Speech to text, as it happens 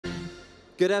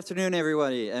Good afternoon,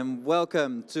 everybody, and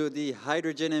welcome to the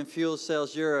Hydrogen and Fuel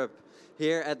Cells Europe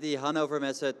here at the Hannover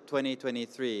Messe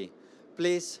 2023.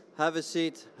 Please have a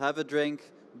seat, have a drink,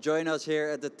 join us here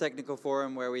at the Technical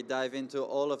Forum where we dive into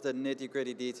all of the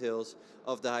nitty-gritty details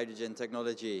of the hydrogen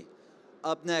technology.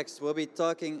 Up next, we'll be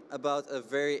talking about a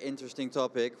very interesting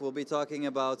topic. We'll be talking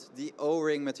about the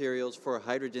O-ring materials for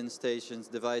hydrogen stations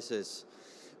devices.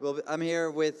 I'm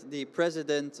here with the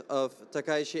president of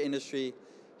Takaishi Industry,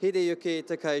 Hideyuki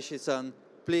Takaishi-san.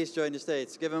 Please join the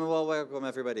stage. Give him a warm welcome,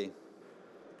 everybody.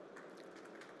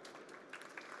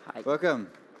 Hi. Welcome.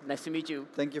 Nice to meet you.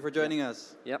 Thank you for joining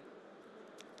us. Yep.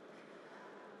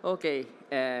 Okay.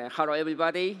 Hello,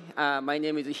 everybody. My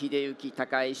name is Hideyuki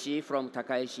Takaishi from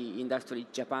Takaishi Industry,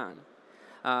 Japan.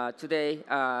 Today,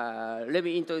 let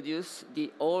me introduce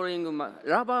the O-ring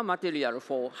rubber material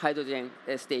for hydrogen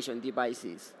station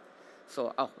devices.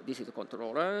 So, this is the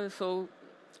controller. So,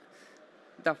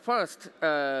 the first,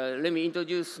 let me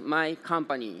introduce my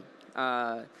company.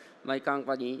 My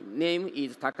company name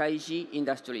is Takaishi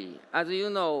Industry. As you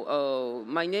know,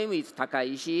 my name is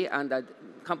Takaishi, and the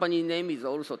company name is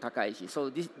also Takaishi. So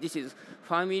this is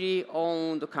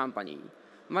family-owned company.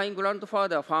 My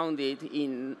grandfather founded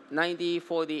in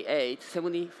 1948,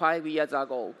 75 years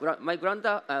ago. My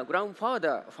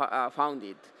grandfather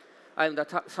founded. I'm the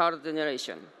third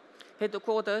generation.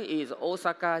 Headquarters is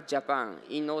Osaka, Japan.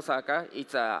 In Osaka,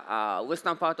 it's a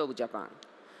western part of Japan.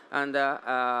 And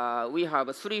we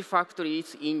have 3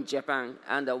 factories in Japan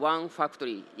and 1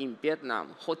 factory in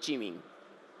Vietnam, Ho Chi Minh.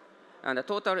 And the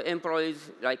total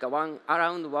employees like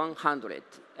around 100.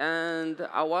 And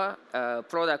our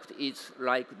product is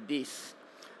like this.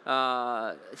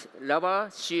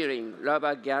 Rubber shearing,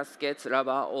 rubber gaskets,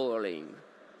 rubber O-ring.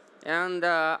 And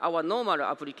our normal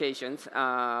applications,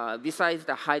 besides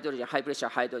the hydrogen, high-pressure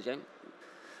hydrogen,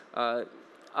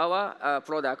 our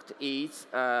product is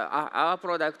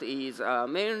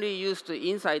mainly used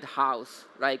inside house,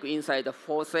 like inside the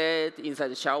faucet, inside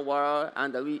the shower,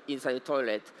 and inside the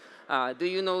toilet. Do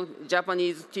you know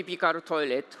Japanese typical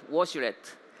toilet,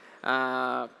 washlet?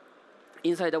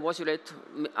 Inside the washlet,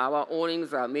 our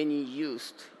O-rings are mainly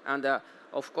used, and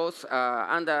of course,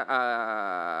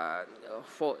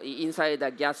 for inside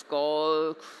the gas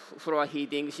coil, floor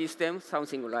heating system,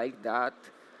 something like that.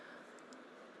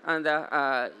 And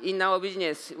in our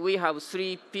business, we have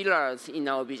 3 pillars in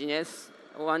our business.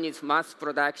 One is mass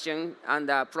production,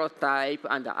 and prototype,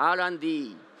 and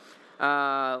R&D.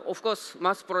 Of course,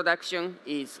 mass production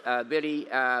is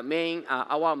very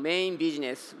our main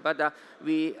business, but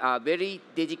we are very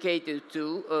dedicated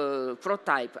to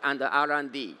prototype and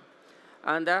R&D.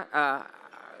 And as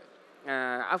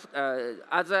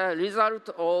a result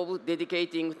of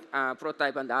dedicating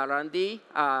prototype and R&D,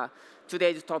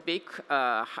 today's topic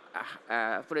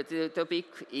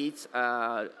is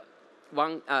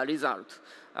one result,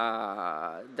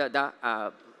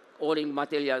 the O-ring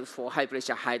materials for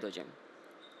high-pressure hydrogen.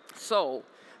 So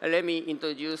let me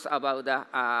introduce about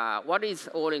what is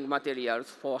O-ring materials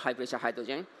for high-pressure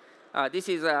hydrogen. This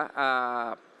is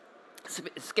a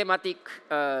schematic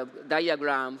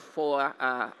diagram for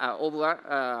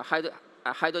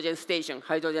hydrogen station,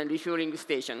 hydrogen refueling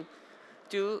station.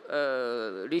 To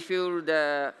refuel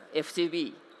the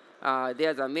FCV,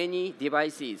 there are many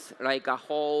devices like a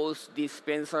hose,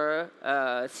 dispenser,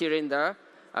 cylinder,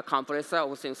 a compressor,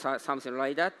 or something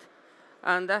like that.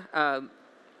 And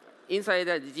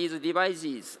inside these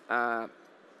devices,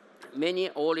 many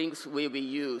O-rings will be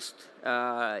used,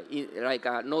 like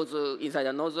a nozzle, inside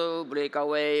a nozzle,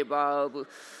 breakaway valve,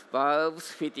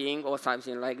 valves fitting, or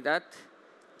something like that.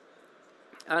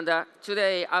 And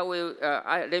today, I will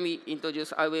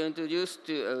introduce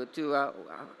to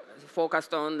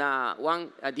focus on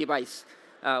one device.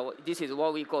 This is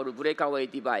what we call breakaway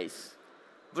device.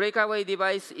 Breakaway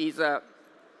device is a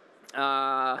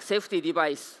safety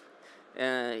device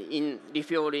in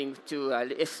refueling to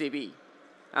SCV.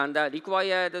 And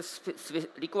required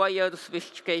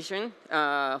specification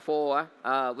for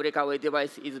breakaway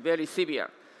device is very severe.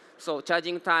 So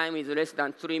charging time is less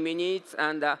than 3 minutes,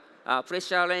 and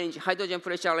pressure range, hydrogen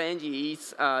pressure range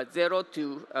is 0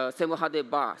 to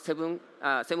 700 bar,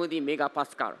 70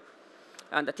 megapascal.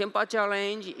 And the temperature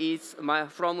range is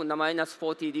from minus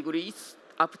 40 degrees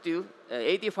up to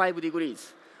 85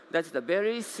 degrees. That's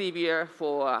very severe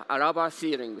for rubber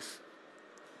sealings.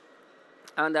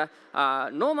 And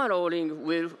normal O-ring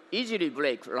will easily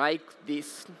break like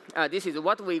this. This is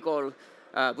what we call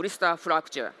blister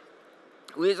fracture.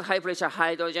 With high-pressure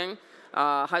hydrogen,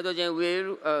 hydrogen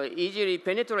will easily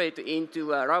penetrate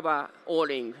into rubber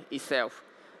O-ring itself.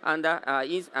 And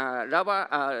with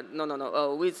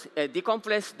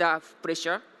decompressed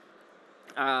pressure,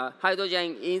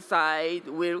 hydrogen inside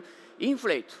will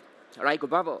inflate like a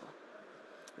bubble.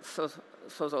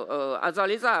 As a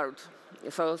result,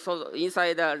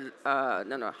 inside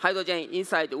hydrogen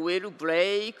inside will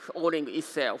break O-ring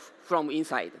itself from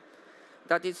inside.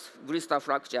 That is blister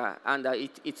fracture, and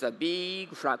it's a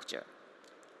big fracture.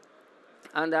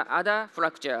 And the other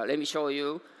fracture, let me show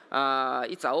you.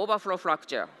 It's an overflow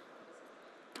fracture.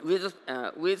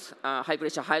 With high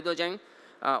pressure hydrogen,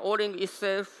 O-ring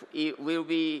itself will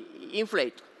be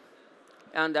inflated,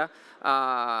 and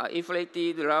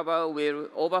inflated rubber will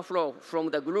overflow from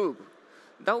the groove.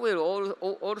 That will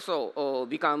also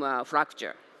become a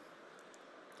fracture.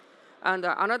 And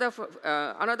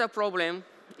another problem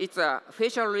is a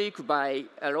facial leak by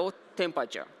a low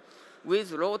temperature.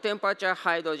 With low temperature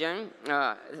hydrogen,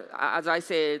 as I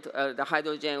said, the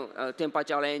hydrogen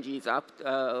temperature range is up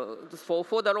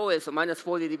for the lowest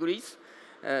 -40 degrees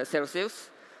Celsius.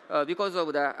 Because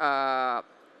of that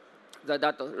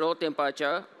low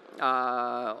temperature,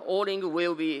 O-ring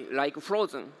will be like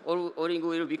frozen. O-ring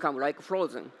will become like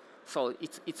frozen. So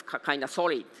it's kind of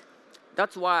solid.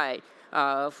 That's why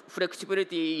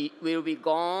flexibility will be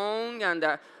gone,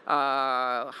 and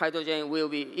hydrogen will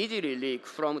be easily leaked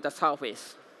from the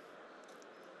surface.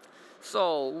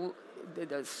 So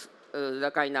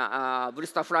the kind of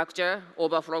blister fracture,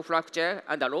 overflow fracture,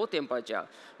 and the low temperature,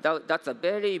 that's a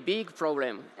very big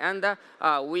problem. And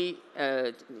we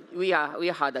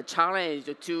had a challenge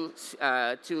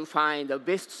to find the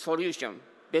best solution,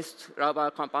 best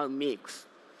rubber compound mix.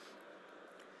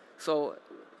 So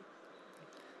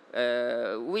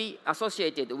we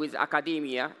associated with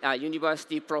academia,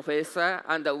 university professor,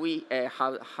 and we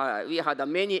had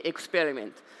many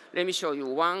experiments. Let me show you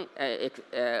one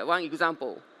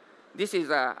example. This is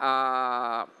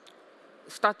a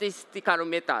statistical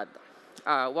method,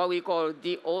 what we call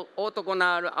the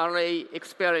orthogonal array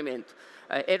experiment,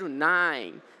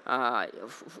 L9,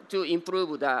 to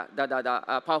improve the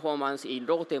performance in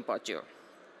low temperature.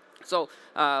 So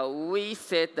we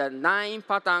set the 9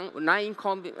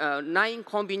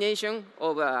 combination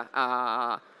of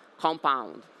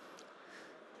compound.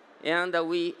 And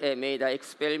we made an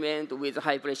experiment with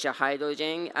high pressure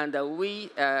hydrogen, and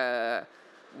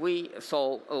we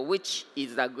saw which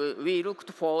is the good. We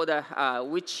looked for the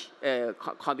which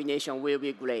combination will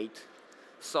be great.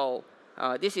 So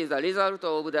this is the result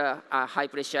of the high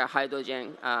pressure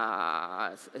hydrogen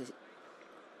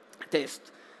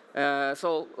test. As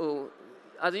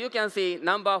you can see,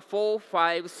 number 4,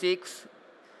 5, 6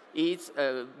 is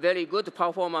a very good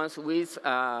performance with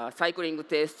cycling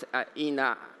test in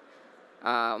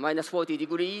 -40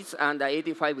 degrees and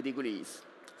 85 degrees.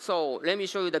 So let me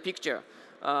show you the picture.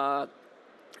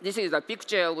 This is a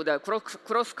picture of the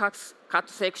cross-cut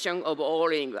section of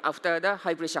O-ring after the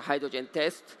high pressure hydrogen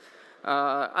test.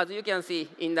 As you can see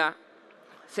in the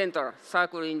center,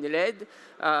 circle in the red,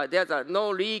 there's no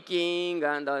leaking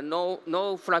and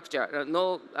no fracture,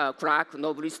 no crack,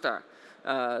 no blister.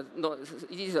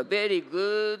 It is a very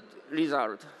good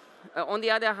result. On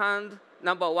the other hand,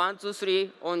 number 1, 2,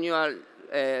 3 on your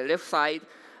left side,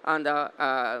 and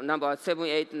number 7,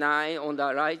 8, 9 on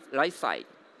the right side.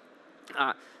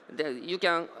 You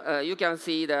can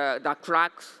see the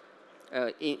cracks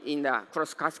in the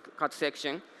cross-cut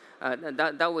section.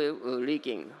 That will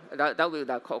leaking. That will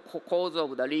the cause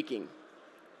of the leaking.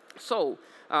 So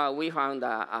we found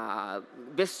the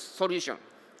best solution.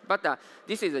 But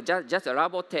this is just a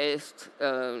labo test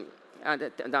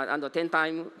and 10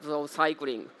 times of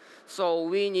cycling. So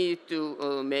we need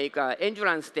to make an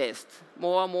endurance test,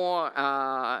 more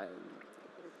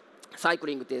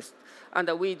cycling test. And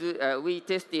we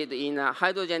tested in a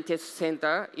hydrogen test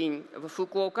center in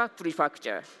Fukuoka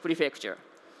prefecture.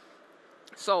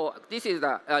 So this is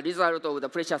the result of the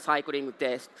pressure cycling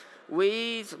test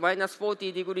with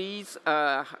 -40 degrees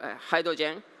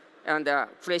hydrogen and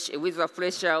with a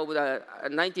pressure of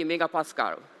 90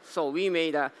 megapascal. So we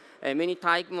made many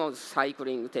types of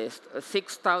cycling test,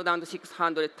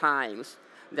 6,600 times.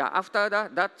 After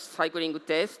that cycling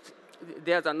test,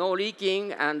 there's no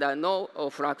leaking and no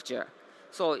fracture.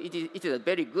 So it is a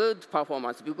very good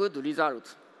performance, good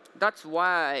result. That's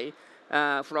why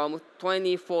from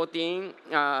 2014,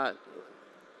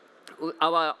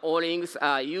 our O-rings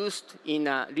are used in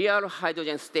a real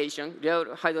hydrogen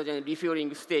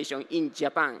refueling station in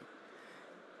Japan.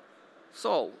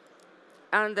 So,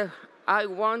 and I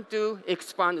want to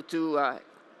expand to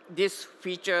this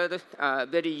featured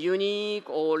very unique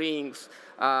O-rings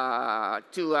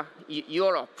to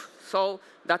Europe. So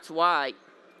that's why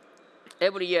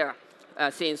every year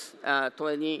since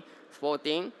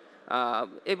 2014,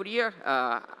 every year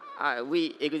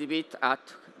we exhibit at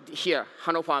here,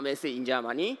 Hannover Messe in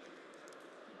Germany.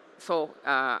 So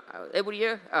every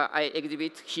year I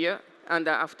exhibit here, and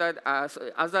after,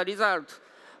 as a result,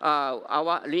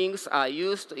 our rings are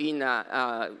used in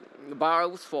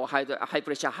valves for high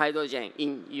pressure hydrogen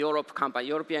in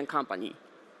European company.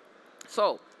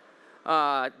 So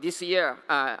this year,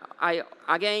 I'm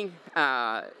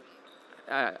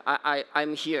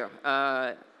here.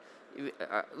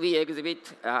 We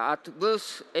exhibit at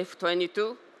booth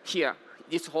F22 here,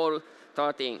 this whole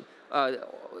 13,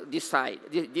 this side,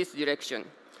 this direction.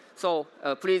 So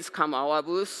please come our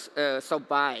booth, stop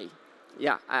by.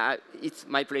 Yeah, it's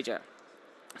my pleasure.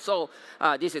 So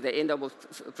this is the end of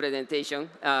presentation.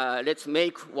 Let's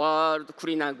make world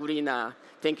cleaner, greener.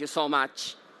 Thank you so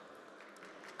much.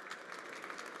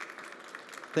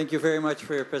 Thank you very much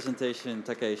for your presentation,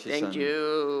 Takaishi-san. Thank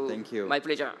you. Thank you. My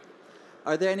pleasure.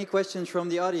 Are there any questions from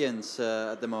the audience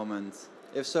at the moment?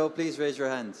 If so, please raise your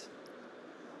hand.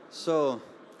 So,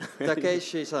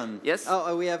 Takaishi-san. Yes?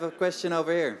 Oh, we have a question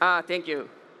over here. Thank you.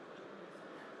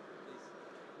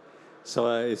 So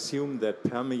I assume that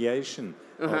permeation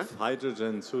of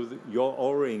hydrogen through your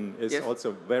O-ring is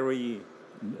also very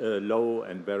low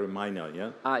and very minor,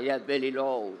 yeah? Yeah, very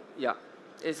low, yeah.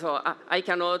 So I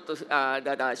cannot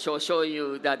show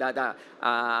you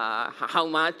how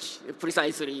much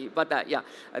precisely, but yeah,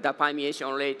 the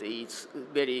permeation rate is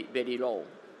very, very low.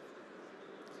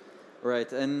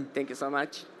 Right, and thank you so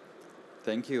much.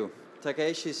 Thank you.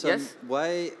 Takaishi-san, yes?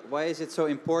 why is it so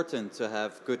important to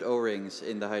have good O-rings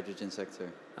in the hydrogen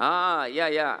sector?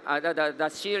 The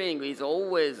sealing is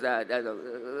always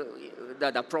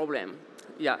the problem.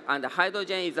 Yeah, and the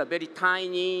hydrogen is a very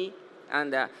tiny,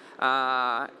 and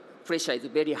pressure is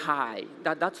very high.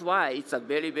 That's why it's a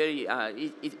very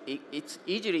it's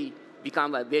easily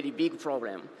become a very big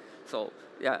problem. So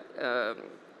yeah,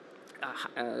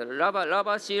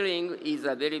 rubber sealing is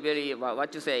a very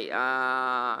what to say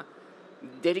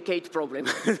delicate problem.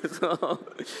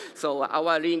 so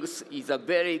our rings is a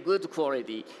very good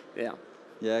quality. Yeah.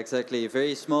 Yeah, exactly.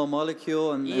 Very small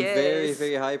molecule and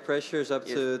very high pressures, up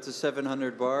to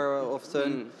 700 bar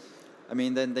often. I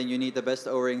mean, then you need the best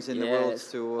O-rings in the world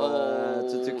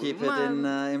to keep it in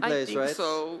place, I think right?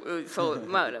 So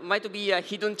might be a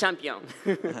hidden champion.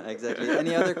 Exactly.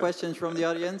 Any other questions from the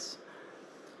audience?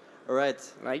 All right.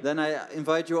 Then I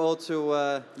invite you all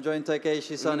to join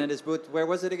Takaishi-san at his booth. Where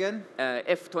was it again?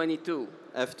 F22.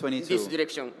 F22. This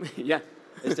direction. Yeah.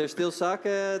 Is there still sake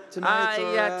tonight?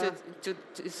 Yeah, a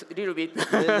little bit.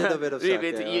 A little bit of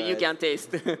sake. You can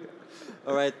taste.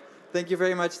 All right. Thank you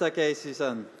very much,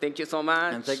 Takaishi-san. Thank you so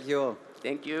much. And thank you all.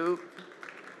 Thank you.